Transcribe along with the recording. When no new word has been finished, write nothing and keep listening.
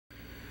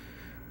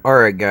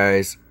Alright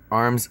guys,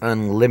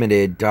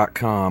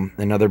 armsunlimited.com,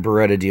 another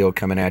Beretta deal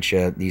coming at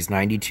you. These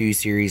 92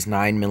 series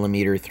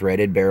 9mm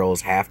threaded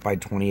barrels, half by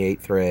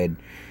 28 thread,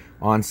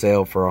 on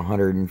sale for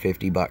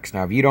 150 bucks.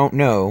 Now if you don't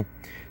know,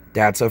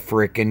 that's a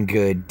freaking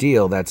good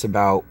deal. That's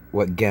about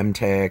what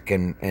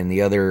Gemtech and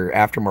the other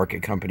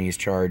aftermarket companies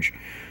charge.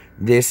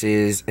 This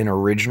is an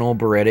original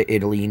Beretta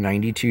Italy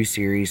 92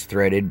 series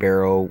threaded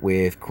barrel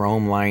with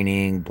chrome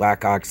lining,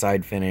 black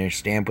oxide finish,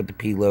 stamped with the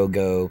P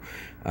logo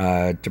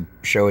to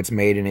show it's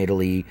made in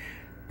Italy.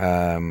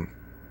 You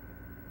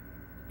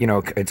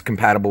know, it's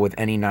compatible with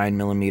any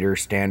 9mm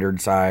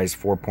standard size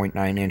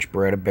 4.9-inch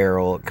Beretta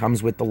barrel. It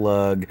comes with the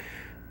lug.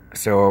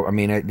 So, I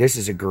mean, this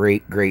is a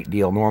great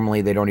deal.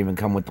 Normally, they don't even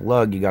come with the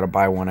lug. You got to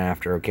buy one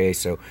after, okay?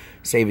 So,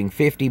 saving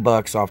 50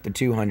 bucks off the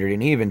 200,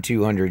 and even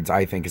 200s,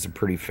 I think, is a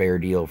pretty fair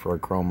deal for a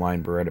chrome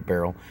line Beretta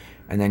barrel.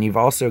 And then you've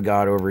also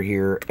got over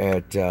here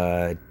at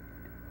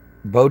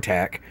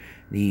Bowtac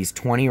these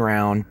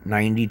 20-round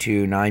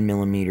 92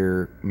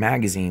 9mm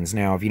magazines.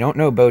 Now, if you don't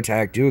know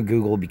Bowtac, do a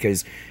Google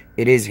because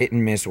it is hit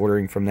and miss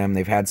ordering from them.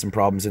 They've had some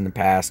problems in the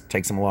past. It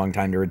takes them a long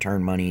time to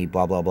return money,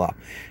 blah, blah, blah.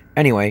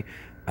 Anyway,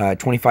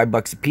 25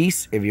 bucks a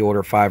piece. If you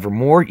order 5 or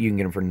more, you can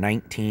get them for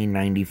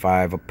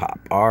 $19.95 a pop.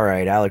 All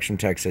right, Alex from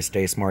Texas.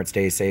 Stay smart,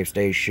 stay safe,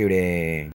 stay shooting.